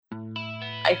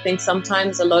I think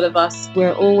sometimes a lot of us,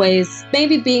 we're always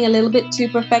maybe being a little bit too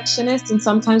perfectionist, and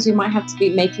sometimes we might have to be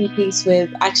making peace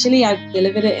with, actually, I've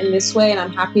delivered it in this way and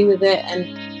I'm happy with it,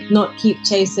 and not keep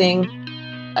chasing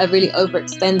a really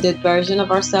overextended version of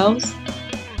ourselves.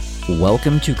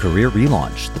 Welcome to Career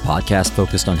Relaunch, the podcast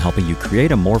focused on helping you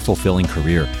create a more fulfilling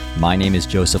career. My name is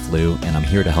Joseph Liu, and I'm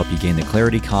here to help you gain the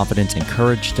clarity, confidence, and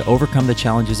courage to overcome the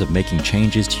challenges of making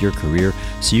changes to your career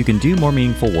so you can do more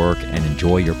meaningful work and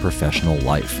enjoy your professional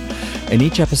life. In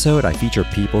each episode, I feature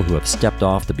people who have stepped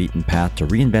off the beaten path to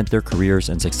reinvent their careers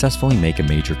and successfully make a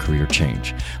major career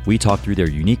change. We talk through their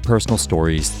unique personal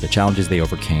stories, the challenges they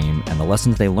overcame, and the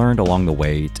lessons they learned along the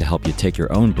way to help you take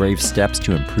your own brave steps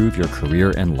to improve your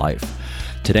career and life.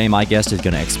 Today, my guest is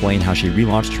going to explain how she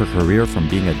relaunched her career from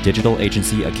being a digital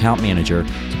agency account manager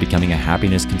to becoming a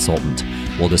happiness consultant.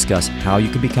 We'll discuss how you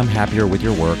can become happier with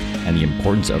your work and the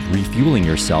importance of refueling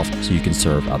yourself so you can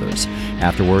serve others.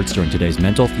 Afterwards, during today's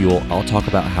Mental Fuel, I'll talk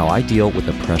about how I deal with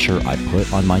the pressure I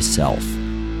put on myself.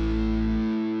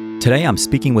 Today, I'm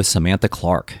speaking with Samantha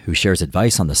Clark, who shares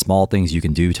advice on the small things you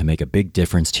can do to make a big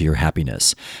difference to your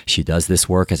happiness. She does this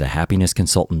work as a happiness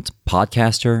consultant,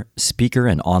 podcaster, speaker,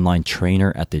 and online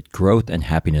trainer at the Growth and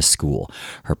Happiness School.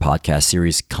 Her podcast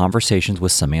series, Conversations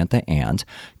with Samantha And,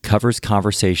 covers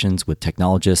conversations with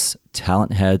technologists,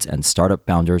 talent heads, and startup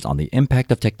founders on the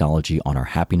impact of technology on our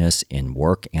happiness in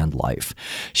work and life.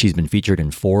 She's been featured in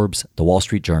Forbes, The Wall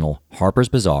Street Journal, Harper's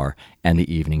Bazaar, and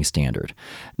The Evening Standard.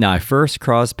 Now, I first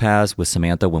crossed paths with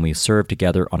Samantha when we served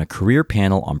together on a career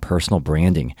panel on personal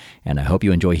branding, and I hope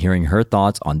you enjoy hearing her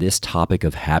thoughts on this topic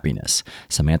of happiness.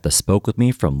 Samantha spoke with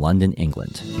me from London,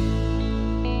 England.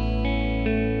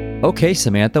 Okay,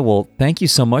 Samantha, well, thank you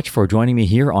so much for joining me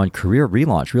here on Career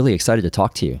Relaunch. Really excited to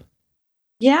talk to you.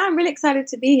 Yeah, I'm really excited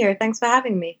to be here. Thanks for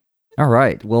having me. All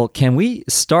right. Well, can we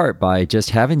start by just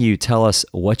having you tell us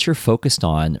what you're focused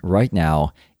on right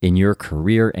now in your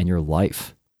career and your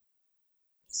life?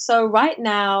 So right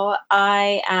now,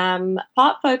 I am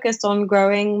part focused on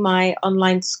growing my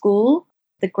online school,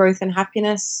 the Growth and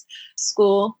Happiness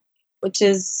School, which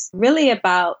is really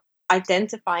about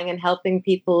identifying and helping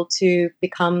people to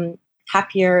become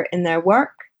happier in their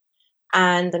work.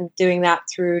 And I'm doing that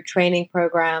through training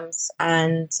programs,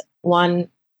 and one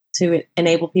to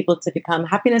enable people to become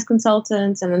happiness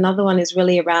consultants. And another one is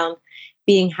really around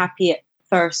being happy at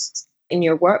first in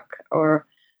your work, or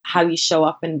how you show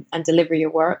up and deliver your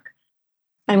work.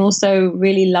 I'm also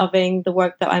really loving the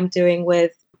work that I'm doing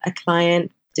with a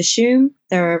client, Dishoom.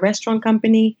 They're a restaurant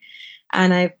company,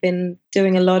 and I've been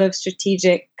doing a lot of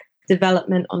strategic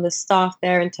development on the staff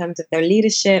there in terms of their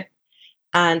leadership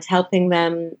and helping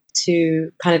them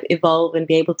to kind of evolve and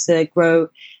be able to grow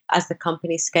as the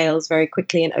company scales very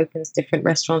quickly and opens different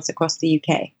restaurants across the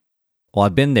UK. Well,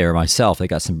 I've been there myself. They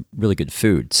got some really good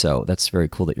food, so that's very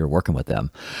cool that you're working with them.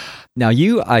 Now,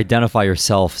 you identify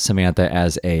yourself, Samantha,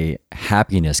 as a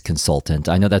happiness consultant.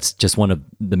 I know that's just one of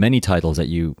the many titles that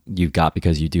you've got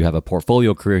because you do have a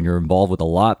portfolio career and you're involved with a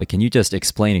lot, but can you just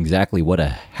explain exactly what a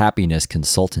happiness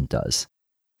consultant does?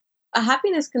 A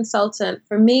happiness consultant,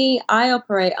 for me, I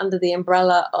operate under the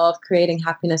umbrella of creating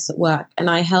happiness at work, and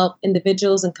I help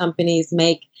individuals and companies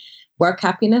make work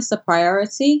happiness a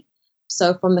priority.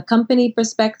 So from the company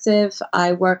perspective,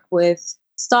 I work with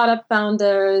startup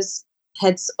founders,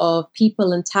 heads of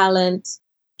people and talent,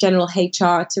 general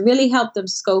HR, to really help them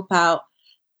scope out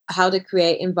how to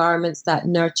create environments that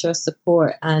nurture,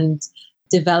 support, and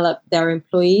develop their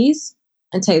employees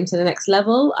and take them to the next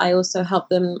level. I also help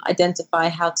them identify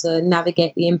how to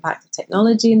navigate the impact of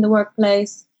technology in the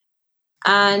workplace.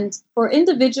 And for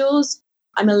individuals,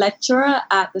 I'm a lecturer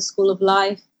at the School of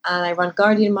Life, and I run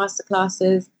Guardian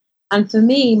Masterclasses. And for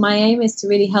me, my aim is to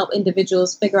really help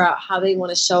individuals figure out how they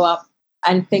want to show up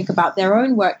and think about their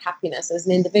own work happiness as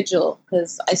an individual,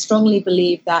 because I strongly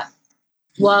believe that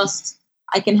whilst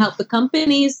I can help the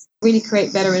companies really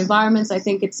create better environments, I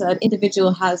think it's an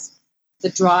individual has the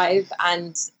drive,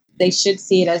 and they should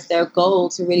see it as their goal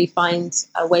to really find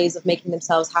ways of making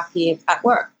themselves happy at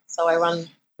work. So I run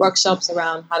workshops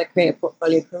around how to create a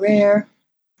portfolio career,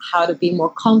 how to be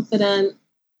more confident,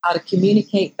 how to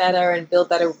communicate better and build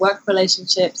better work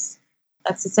relationships.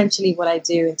 That's essentially what I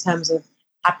do in terms of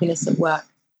happiness at work.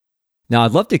 Now,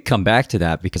 I'd love to come back to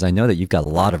that because I know that you've got a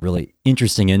lot of really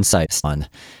interesting insights on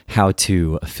how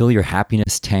to fill your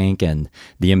happiness tank and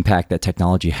the impact that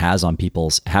technology has on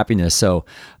people's happiness. So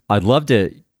I'd love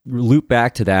to loop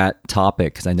back to that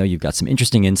topic because I know you've got some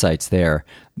interesting insights there.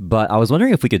 But I was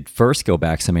wondering if we could first go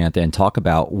back, Samantha, and talk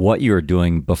about what you were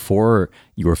doing before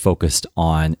you were focused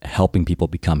on helping people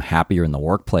become happier in the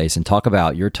workplace, and talk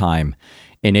about your time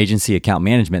in agency account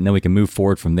management, and then we can move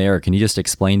forward from there. Can you just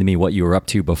explain to me what you were up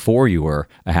to before you were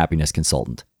a happiness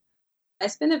consultant?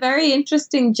 It's been a very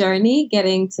interesting journey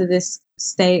getting to this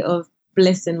state of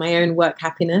bliss in my own work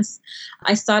happiness.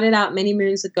 I started out many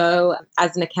moons ago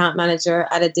as an account manager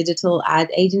at a digital ad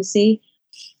agency.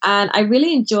 And I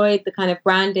really enjoyed the kind of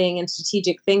branding and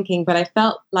strategic thinking, but I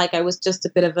felt like I was just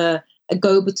a bit of a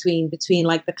go-between between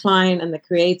like the client and the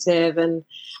creative. And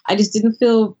I just didn't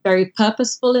feel very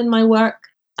purposeful in my work.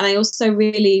 And I also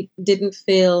really didn't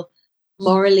feel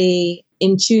morally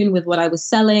in tune with what I was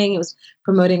selling. It was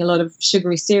promoting a lot of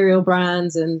sugary cereal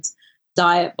brands and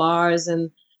diet bars. And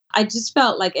I just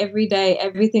felt like every day,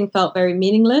 everything felt very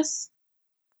meaningless.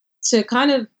 To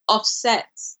kind of offset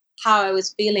how I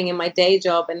was feeling in my day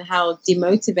job and how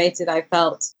demotivated I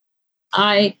felt,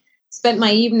 I spent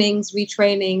my evenings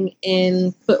retraining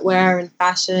in footwear and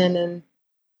fashion and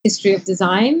history of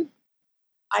design.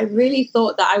 I really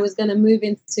thought that I was going to move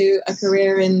into a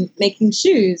career in making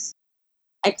shoes.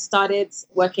 I started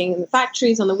working in the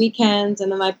factories on the weekends,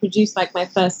 and then I produced like my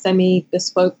first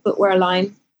semi-bespoke footwear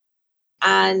line.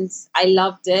 And I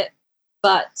loved it,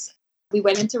 but we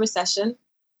went into recession.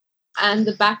 And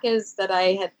the backers that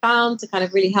I had found to kind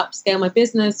of really help scale my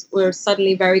business were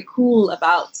suddenly very cool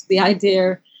about the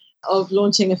idea of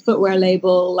launching a footwear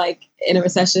label like in a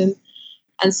recession.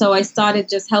 And so I started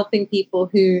just helping people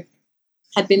who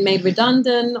had been made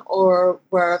redundant or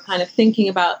were kind of thinking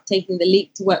about taking the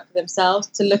leap to work for themselves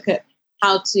to look at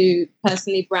how to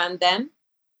personally brand them.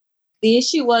 The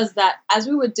issue was that as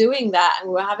we were doing that and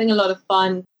we were having a lot of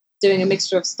fun doing a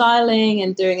mixture of styling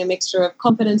and doing a mixture of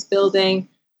confidence building,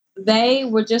 they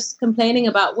were just complaining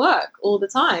about work all the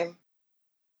time.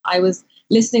 I was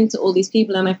listening to all these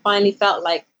people and I finally felt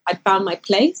like I'd found my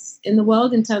place in the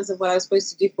world in terms of what I was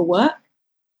supposed to do for work.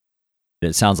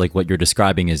 It sounds like what you're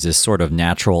describing is this sort of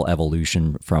natural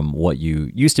evolution from what you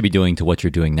used to be doing to what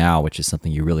you're doing now, which is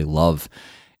something you really love.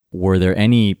 Were there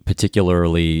any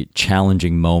particularly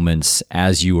challenging moments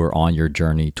as you were on your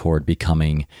journey toward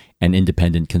becoming an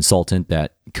independent consultant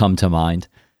that come to mind?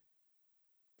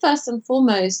 First and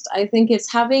foremost, I think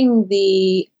it's having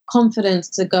the confidence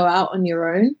to go out on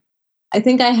your own. I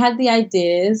think I had the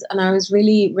ideas and I was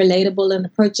really relatable and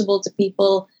approachable to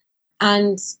people.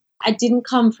 And I didn't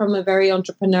come from a very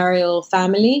entrepreneurial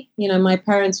family. You know, my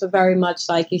parents were very much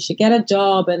like, you should get a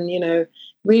job and, you know,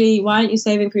 really, why aren't you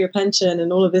saving for your pension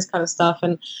and all of this kind of stuff.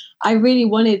 And I really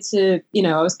wanted to, you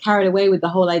know, I was carried away with the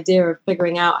whole idea of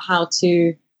figuring out how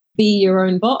to be your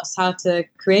own boss, how to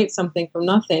create something from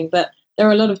nothing. But there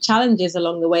are a lot of challenges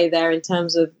along the way there in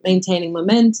terms of maintaining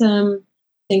momentum,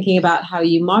 thinking about how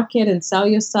you market and sell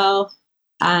yourself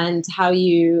and how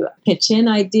you pitch in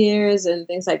ideas and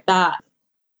things like that.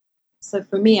 So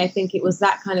for me, I think it was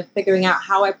that kind of figuring out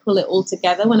how I pull it all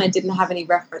together when I didn't have any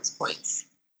reference points.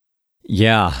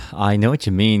 Yeah, I know what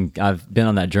you mean. I've been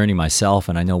on that journey myself,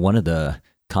 and I know one of the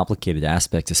complicated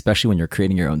aspects, especially when you're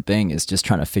creating your own thing, is just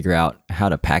trying to figure out how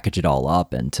to package it all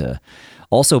up and to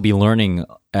also be learning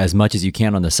as much as you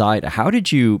can on the side. How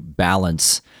did you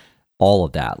balance all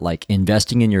of that, like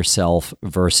investing in yourself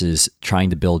versus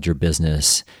trying to build your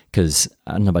business? Because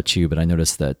I don't know about you, but I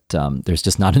noticed that there's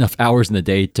just not enough hours in the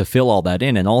day to fill all that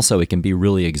in. And also it can be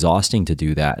really exhausting to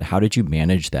do that. How did you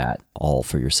manage that all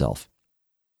for yourself?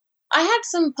 I had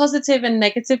some positive and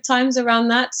negative times around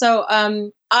that. So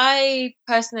I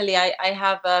personally, I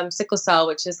have sickle cell,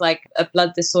 which is like a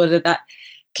blood disorder that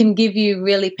can give you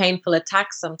really painful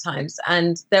attacks sometimes.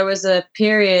 And there was a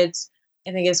period,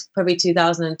 I think it's probably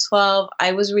 2012,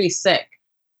 I was really sick.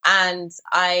 And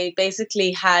I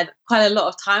basically had quite a lot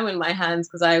of time in my hands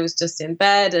because I was just in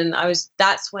bed. And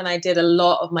that's when I did a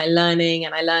lot of my learning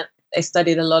and I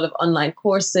studied a lot of online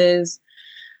courses.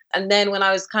 And then when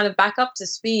I was kind of back up to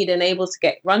speed and able to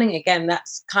get running again,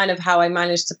 that's kind of how I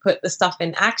managed to put the stuff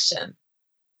in action.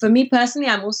 For me personally,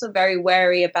 I'm also very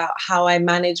wary about how I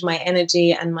manage my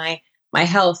energy and my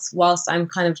health whilst I'm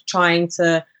kind of trying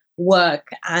to work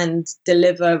and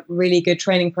deliver really good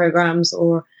training programs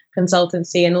or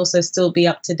consultancy and also still be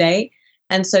up to date.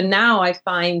 And so now I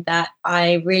find that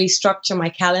I really structure my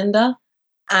calendar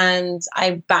and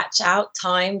I batch out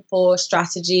time for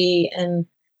strategy and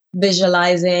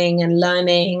visualizing and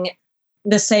learning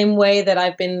the same way that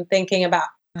I've been thinking about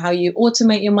how you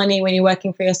automate your money when you're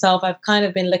working for yourself. I've kind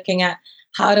of been looking at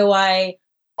how do I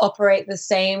operate the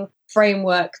same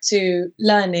framework to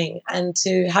learning and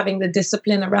to having the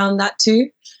discipline around that too.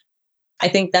 I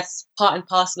think that's part and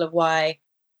parcel of why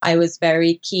I was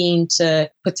very keen to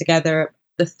put together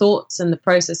the thoughts and the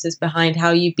processes behind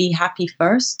how you be happy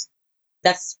first.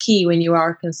 That's key when you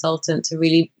are a consultant, to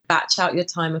really batch out your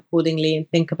time accordingly and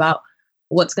think about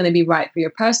what's going to be right for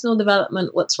your personal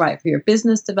development, what's right for your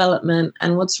business development,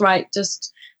 and what's right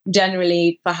just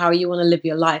generally for how you want to live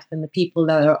your life and the people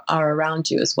that are around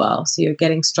you as well. So you're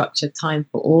getting structured time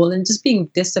for all and just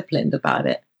being disciplined about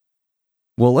it.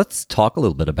 Well, let's talk a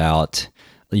little bit about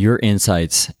your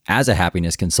insights as a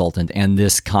happiness consultant and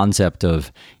this concept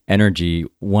of energy.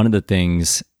 One of the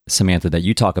things, Samantha, that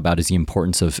you talk about is the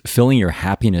importance of filling your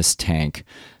happiness tank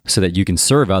so that you can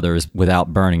serve others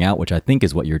without burning out, which I think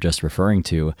is what you're just referring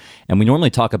to. And we normally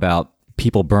talk about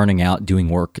people burning out doing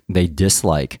work they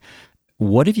dislike.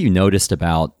 What have you noticed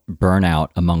about burnout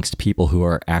amongst people who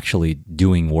are actually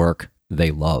doing work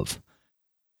they love?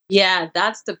 Yeah,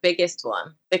 that's the biggest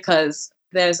one, because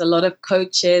there's a lot of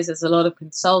coaches, there's a lot of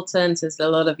consultants, there's a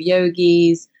lot of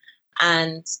yogis.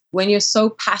 And when you're so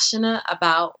passionate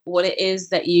about what it is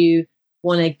that you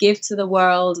want to give to the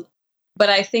world, but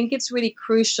I think it's really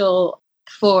crucial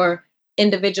for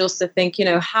individuals to think,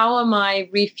 how am I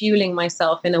refueling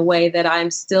myself in a way that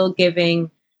I'm still giving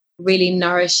really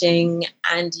nourishing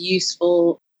and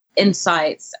useful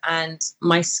insights and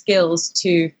my skills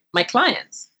to my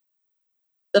clients?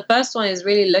 The first one is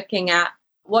really looking at,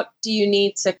 what do you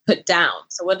need to put down?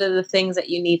 So what are the things that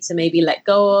you need to maybe let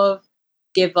go of,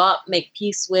 give up, make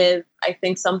peace with? I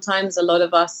think sometimes a lot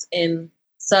of us in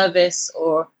service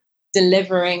or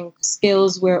delivering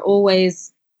skills, we're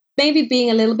always maybe being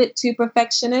a little bit too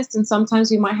perfectionist. And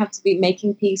sometimes we might have to be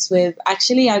making peace with,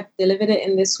 actually, I've delivered it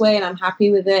in this way and I'm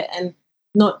happy with it, and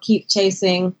not keep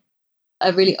chasing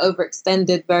a really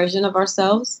overextended version of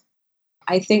ourselves.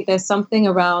 I think there's something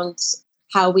around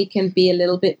how we can be a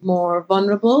little bit more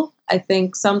vulnerable. I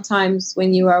think sometimes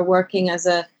when you are working as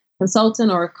a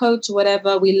consultant or a coach or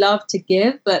whatever, we love to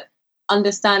give, but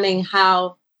understanding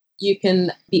how you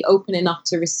can be open enough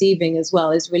to receiving as well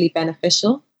is really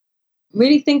beneficial.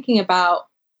 Really thinking about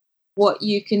what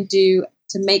you can do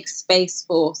to make space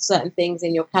for certain things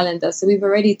in your calendar. So we've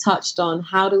already touched on,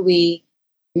 how do we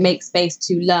make space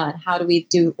to learn? How do we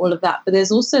do all of that? But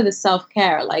there's also the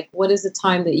self-care, like what is the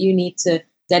time that you need to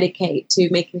dedicate to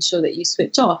making sure that you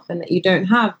switch off and that you don't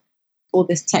have all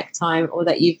this tech time, or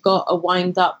that you've got a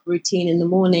wind up routine in the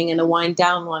morning and a wind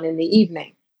down one in the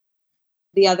evening.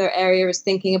 The other area is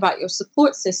thinking about your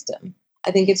support system.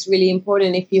 I think it's really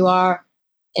important, if you are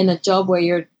in a job where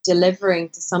you're delivering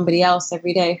to somebody else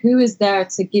every day, who is there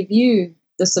to give you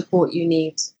the support you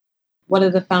need? What are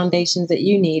the foundations that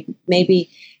you need? Maybe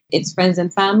it's friends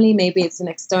and family, maybe it's an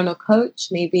external coach,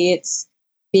 maybe it's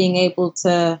being able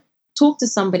to talk to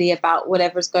somebody about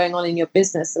whatever's going on in your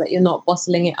business so that you're not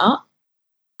bottling it up.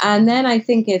 And then I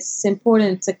think it's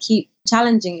important to keep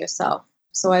challenging yourself.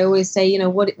 So I always say,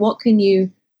 what can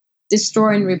you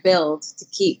destroy and rebuild to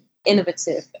keep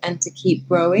innovative and to keep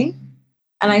growing?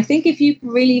 And I think if you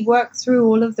really work through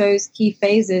all of those key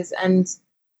phases and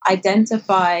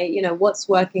identify, what's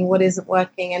working, what isn't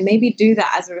working, and maybe do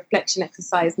that as a reflection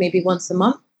exercise, maybe once a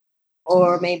month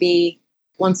or maybe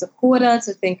once a quarter,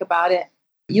 to think about it,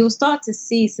 you'll start to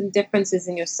see some differences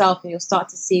in yourself, and you'll start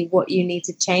to see what you need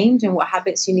to change and what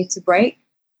habits you need to break.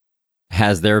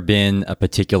 Has there been a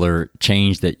particular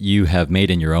change that you have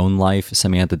made in your own life,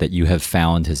 Samantha, that you have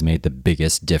found has made the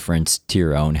biggest difference to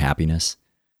your own happiness?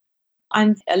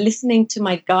 I'm listening to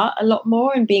my gut a lot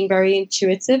more and being very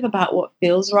intuitive about what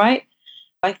feels right.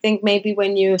 I think maybe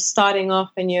when you're starting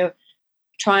off and you're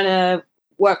trying to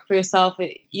work for yourself,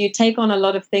 you take on a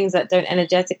lot of things that don't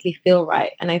energetically feel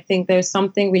right. And I think there's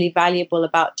something really valuable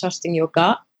about trusting your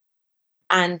gut.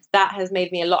 And that has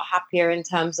made me a lot happier in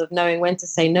terms of knowing when to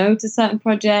say no to certain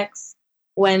projects,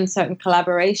 when certain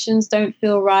collaborations don't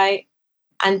feel right,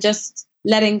 and just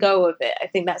letting go of it. I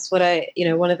think that's what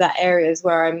one of that areas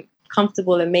where I'm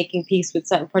comfortable in making peace with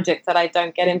certain projects that I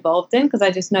don't get involved in, because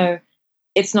I just know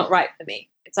it's not right for me.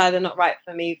 It's either not right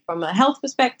for me from a health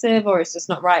perspective, or it's just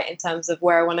not right in terms of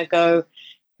where I want to go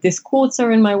this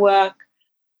quarter in my work.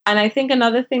 And I think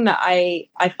another thing that I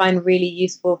find really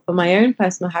useful for my own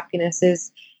personal happiness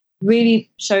is really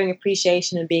showing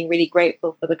appreciation and being really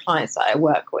grateful for the clients that I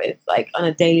work with, like on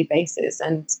a daily basis,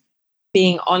 and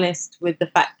being honest with the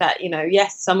fact that,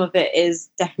 yes, some of it is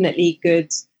definitely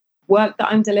good work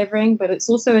that I'm delivering, but it's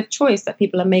also a choice that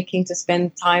people are making to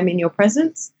spend time in your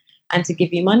presence and to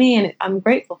give you money. And I'm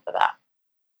grateful for that.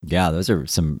 Yeah, those are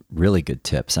some really good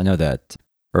tips. I know that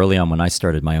early on when I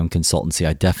started my own consultancy,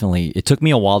 it took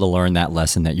me a while to learn that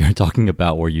lesson that you're talking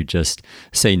about, where you just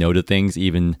say no to things,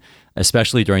 even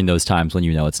especially during those times when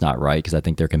it's not right, because I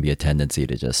think there can be a tendency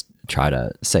to just try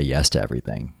to say yes to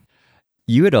everything.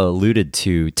 You had alluded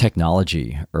to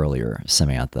technology earlier,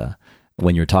 Samantha,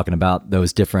 when you're talking about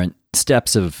those different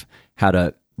steps of how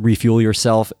to refuel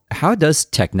yourself. How does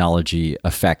technology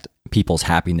affect people's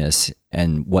happiness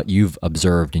and what you've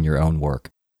observed in your own work?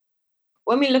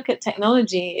 When we look at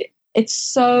technology, it's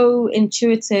so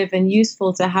intuitive and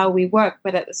useful to how we work.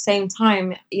 But at the same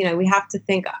time, we have to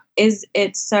think, is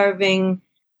it serving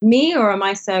me or am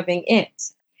I serving it?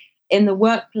 In the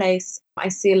workplace, I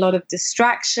see a lot of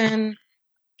distraction,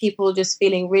 people just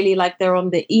feeling really like they're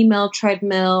on the email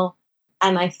treadmill.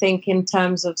 And I think in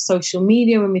terms of social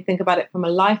media, when we think about it from a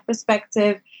life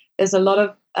perspective, there's a lot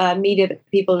of media that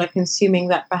people are consuming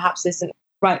that perhaps isn't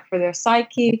right for their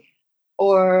psyche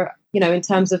or, in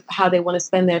terms of how they want to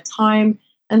spend their time.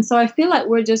 And so I feel like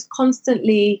we're just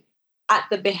constantly at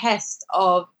the behest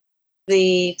of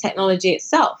the technology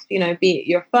itself, be it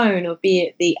your phone or be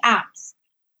it the apps.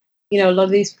 A lot of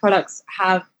these products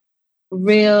have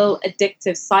real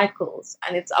addictive cycles,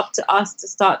 and it's up to us to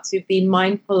start to be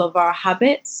mindful of our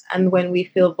habits and when we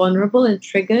feel vulnerable and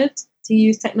triggered to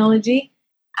use technology,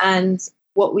 and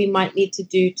what we might need to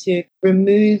do to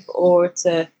remove or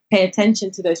to pay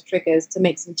attention to those triggers to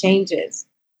make some changes.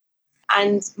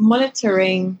 And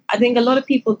monitoring, I think a lot of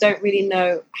people don't really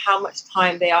know how much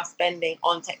time they are spending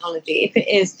on technology, if it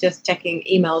is just checking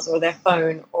emails or their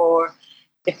phone or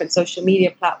different social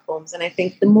media platforms. And I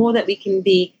think the more that we can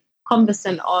be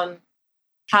conversant on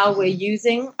how we're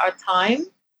using our time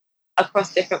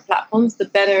across different platforms, the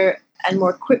better and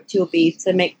more equipped you'll be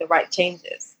to make the right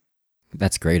changes.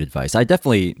 That's great advice. I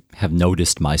definitely have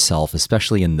noticed myself,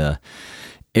 especially in the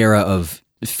era of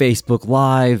Facebook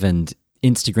Live and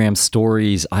Instagram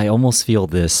stories, I almost feel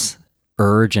this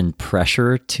urge and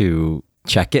pressure to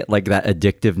check it, like that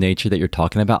addictive nature that you're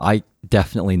talking about. I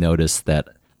definitely notice that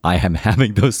I am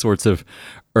having those sorts of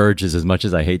urges, as much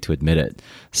as I hate to admit it.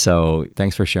 So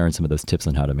thanks for sharing some of those tips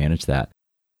on how to manage that.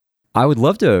 I would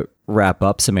love to wrap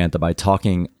up, Samantha, by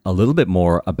talking a little bit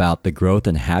more about the Growth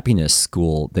and Happiness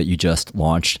School that you just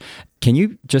launched. Can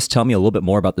you just tell me a little bit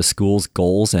more about the school's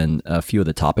goals and a few of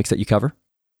the topics that you cover?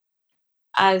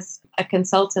 As a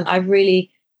consultant, I've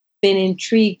really been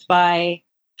intrigued by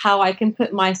how I can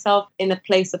put myself in a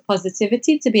place of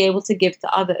positivity to be able to give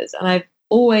to others. And I've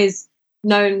always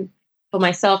known for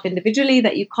myself individually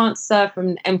that you can't serve from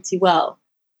an empty well.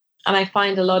 And I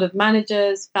find a lot of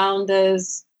managers,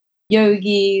 founders,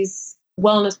 yogis,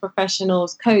 wellness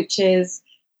professionals, coaches,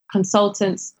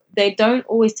 consultants, they don't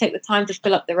always take the time to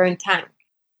fill up their own tank.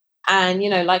 And,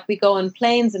 like we go on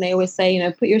planes and they always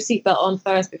say, put your seatbelt on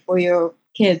first before your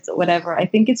kids or whatever. I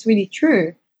think it's really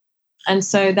true. And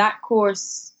so that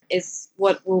course is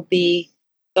what will be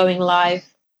going live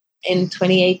in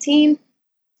 2018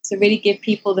 to really give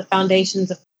people the foundations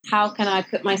of how can I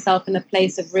put myself in a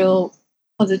place of real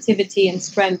positivity and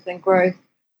strength and growth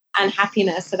and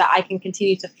happiness so that I can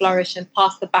continue to flourish and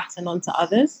pass the baton on to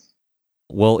others.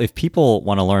 Well, if people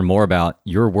want to learn more about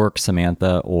your work,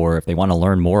 Samantha, or if they want to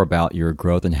learn more about your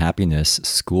Growth and Happiness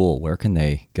School, where can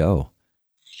they go?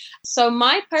 So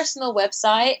my personal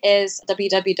website is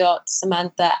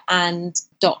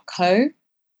www.samanthaand.co,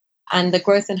 and the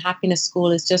Growth and Happiness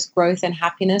School is just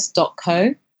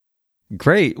growthandhappiness.co.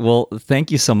 Great. Well,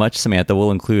 thank you so much, Samantha.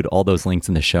 We'll include all those links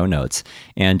in the show notes,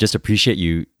 and just appreciate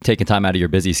you taking time out of your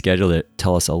busy schedule to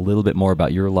tell us a little bit more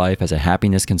about your life as a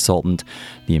happiness consultant,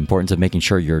 the importance of making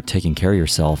sure you're taking care of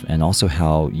yourself, and also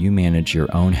how you manage your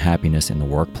own happiness in the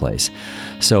workplace.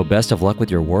 So best of luck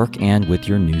with your work and with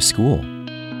your new school.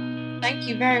 Thank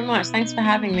you very much. Thanks for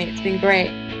having me. It's been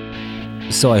great.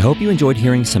 So I hope you enjoyed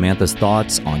hearing Samantha's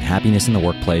thoughts on happiness in the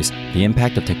workplace, the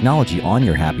impact of technology on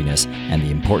your happiness, and the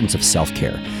importance of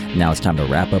self-care. Now it's time to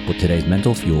wrap up with today's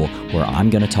Mental Fuel, where I'm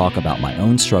going to talk about my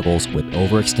own struggles with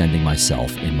overextending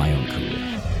myself in my own career.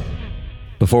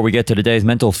 Before we get to today's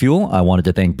Mental Fuel, I wanted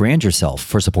to thank Brand Yourself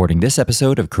for supporting this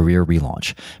episode of Career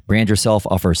Relaunch. Brand Yourself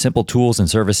offers simple tools and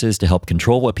services to help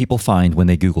control what people find when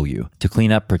they Google you. To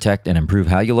clean up, protect, and improve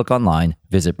how you look online,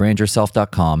 visit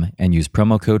brandyourself.com and use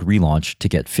promo code RELAUNCH to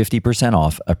get 50%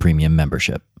 off a premium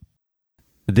membership.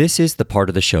 This is the part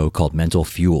of the show called Mental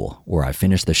Fuel, where I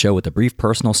finish the show with a brief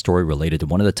personal story related to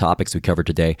one of the topics we covered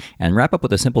today and wrap up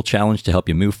with a simple challenge to help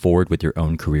you move forward with your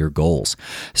own career goals.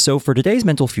 So for today's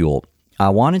Mental Fuel, I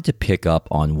wanted to pick up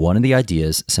on one of the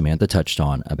ideas Samantha touched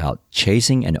on about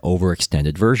chasing an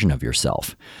overextended version of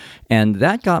yourself. And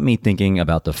that got me thinking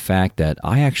about the fact that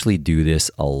I actually do this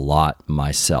a lot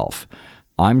myself.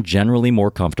 I'm generally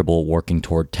more comfortable working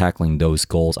toward tackling those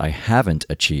goals I haven't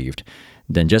achieved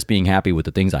than just being happy with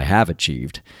the things I have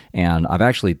achieved. And I've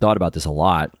actually thought about this a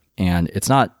lot, and it's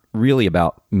not really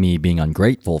about me being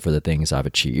ungrateful for the things I've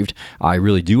achieved. I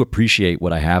really do appreciate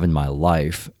what I have in my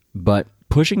life, but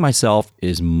pushing myself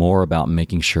is more about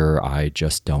making sure I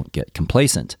just don't get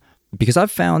complacent. Because I've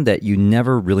found that you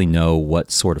never really know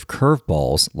what sort of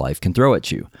curveballs life can throw at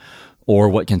you. or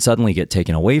what can suddenly get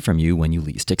taken away from you when you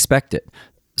least expect it.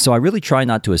 So I really try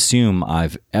not to assume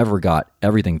I've ever got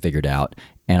everything figured out,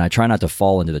 and I try not to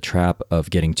fall into the trap of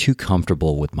getting too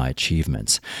comfortable with my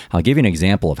achievements. I'll give you an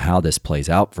example of how this plays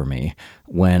out for me.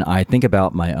 When I think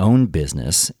about my own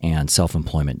business and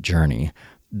self-employment journey,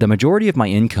 the majority of my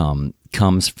income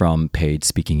comes from paid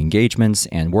speaking engagements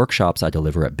and workshops I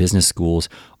deliver at business schools,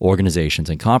 organizations,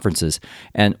 and conferences.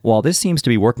 And while this seems to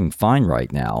be working fine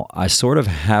right now, I sort of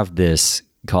have this,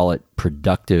 call it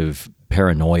productive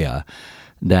paranoia,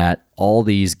 that all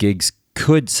these gigs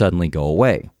could suddenly go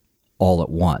away all at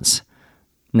once.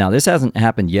 Now, this hasn't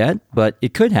happened yet, but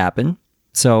it could happen.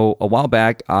 So a while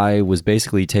back, I was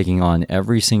basically taking on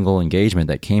every single engagement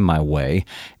that came my way,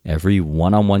 every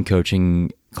one-on-one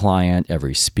coaching client,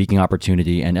 every speaking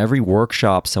opportunity, and every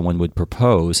workshop someone would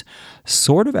propose,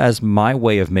 sort of as my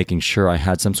way of making sure I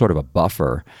had some sort of a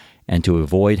buffer and to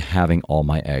avoid having all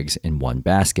my eggs in one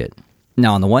basket.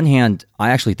 Now, on the one hand,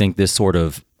 I actually think this sort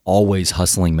of always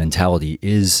hustling mentality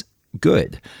is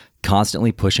good.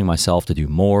 Constantly pushing myself to do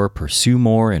more, pursue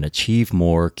more, and achieve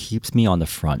more keeps me on the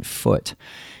front foot.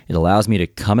 It allows me to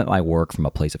come at my work from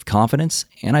a place of confidence,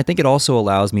 and I think it also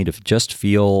allows me to just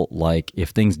feel like if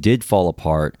things did fall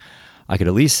apart, I could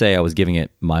at least say I was giving it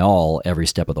my all every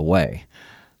step of the way.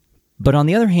 But on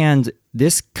the other hand,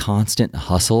 this constant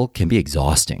hustle can be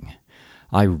exhausting.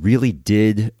 I really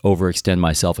did overextend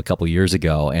myself a couple years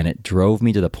ago, and it drove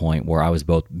me to the point where I was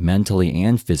both mentally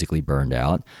and physically burned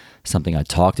out, something I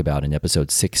talked about in episode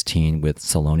 16 with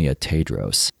Salonia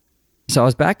Tedros. So I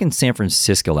was back in San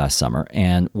Francisco last summer,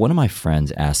 and one of my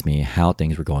friends asked me how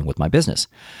things were going with my business.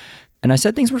 And I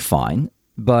said things were fine,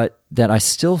 but that I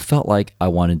still felt like I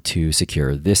wanted to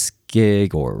secure this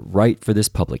gig or write for this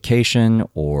publication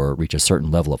or reach a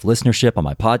certain level of listenership on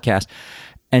my podcast.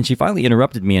 And she finally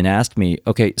interrupted me and asked me,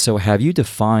 okay, so have you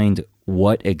defined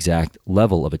what exact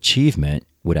level of achievement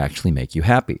would actually make you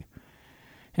happy?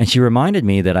 And she reminded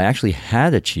me that I actually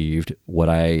had achieved what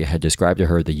I had described to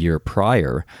her the year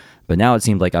prior, but now it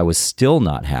seemed like I was still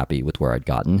not happy with where I'd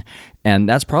gotten. And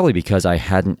that's probably because I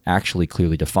hadn't actually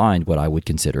clearly defined what I would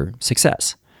consider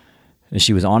success.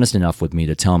 She was honest enough with me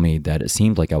to tell me that it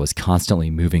seemed like I was constantly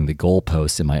moving the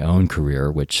goalposts in my own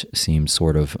career, which seemed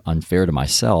sort of unfair to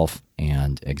myself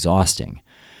and exhausting.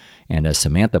 And as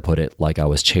Samantha put it, like I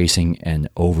was chasing an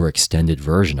overextended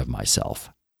version of myself.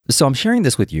 So I'm sharing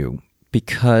this with you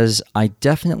because I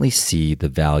definitely see the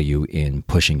value in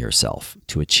pushing yourself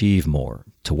to achieve more,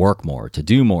 to work more, to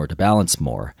do more, to balance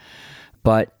more.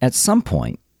 But at some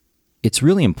point, it's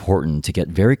really important to get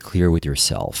very clear with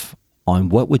yourself on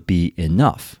what would be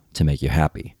enough to make you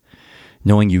happy,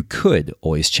 knowing you could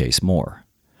always chase more.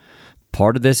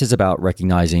 Part of this is about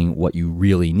recognizing what you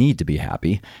really need to be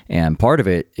happy, and part of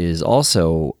it is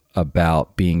also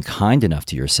about being kind enough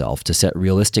to yourself to set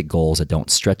realistic goals that don't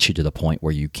stretch you to the point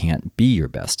where you can't be your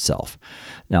best self.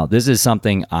 Now, this is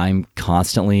something I'm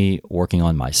constantly working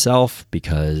on myself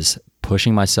because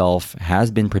pushing myself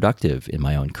has been productive in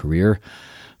my own career.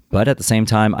 But at the same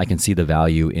time, I can see the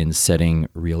value in setting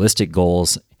realistic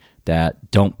goals that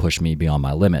don't push me beyond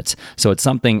my limits. So it's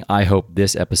something I hope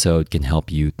this episode can help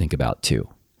you think about too.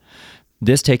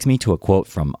 This takes me to a quote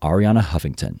from Arianna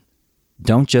Huffington.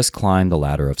 Don't just climb the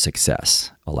ladder of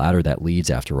success, a ladder that leads,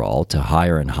 after all, to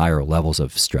higher and higher levels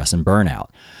of stress and burnout,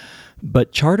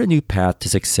 but chart a new path to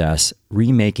success,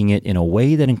 remaking it in a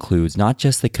way that includes not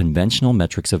just the conventional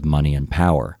metrics of money and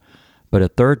power, but a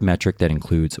third metric that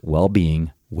includes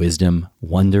well-being, wisdom,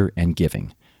 wonder, and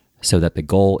giving, so that the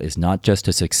goal is not just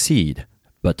to succeed,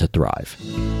 but to thrive.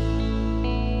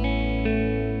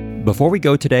 Before we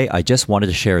go today, I just wanted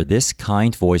to share this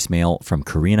kind voicemail from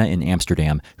Karina in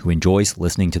Amsterdam, who enjoys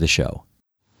listening to the show.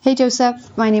 Hey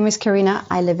Joseph, my name is Karina.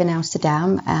 I live in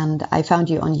Amsterdam, and I found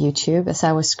you on YouTube as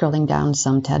I was scrolling down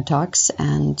some TED Talks,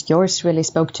 and yours really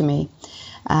spoke to me.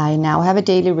 I now have a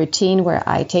daily routine where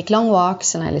I take long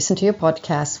walks and I listen to your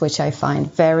podcast, which I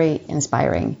find very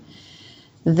inspiring.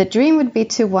 The dream would be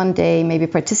to one day maybe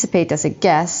participate as a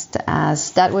guest,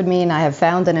 as that would mean I have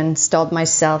found and installed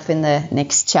myself in the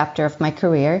next chapter of my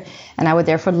career, and I would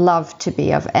therefore love to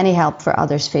be of any help for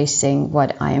others facing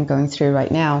what I am going through right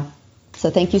now.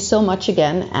 So thank you so much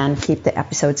again, and keep the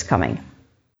episodes coming.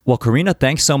 Well, Karina,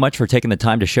 thanks so much for taking the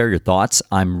time to share your thoughts.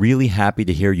 I'm really happy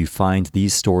to hear you find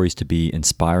these stories to be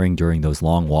inspiring during those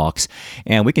long walks.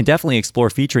 And we can definitely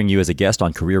explore featuring you as a guest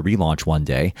on Career Relaunch one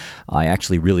day. I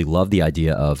actually really love the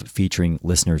idea of featuring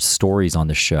listeners' stories on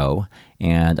the show.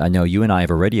 And I know you and I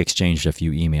have already exchanged a few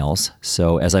emails.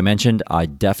 So as I mentioned, I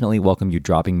definitely welcome you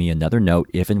dropping me another note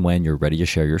if and when you're ready to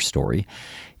share your story.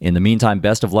 In the meantime,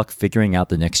 best of luck figuring out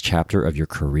the next chapter of your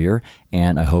career.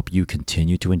 And I hope you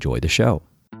continue to enjoy the show.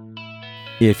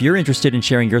 If you're interested in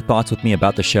sharing your thoughts with me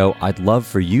about the show, I'd love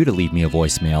for you to leave me a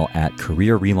voicemail at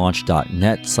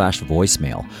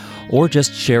careerrelaunch.net/voicemail, or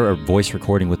just share a voice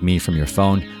recording with me from your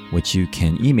phone, which you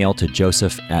can email to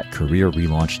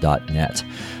joseph@careerrelaunch.net.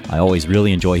 I always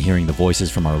really enjoy hearing the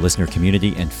voices from our listener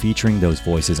community and featuring those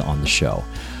voices on the show.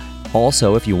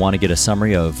 Also, if you want to get a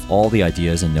summary of all the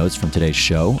ideas and notes from today's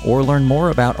show, or learn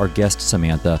more about our guest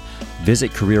Samantha,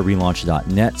 visit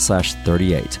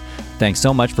careerrelaunch.net/38. Thanks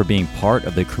so much for being part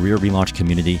of the Career Relaunch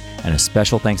community, and a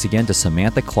special thanks again to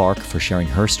Samantha Clark for sharing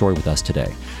her story with us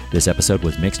today. This episode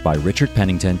was mixed by Richard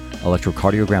Pennington.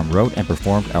 Electrocardiogram wrote and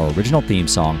performed our original theme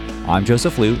song. I'm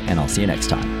Joseph Liu, and I'll see you next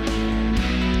time.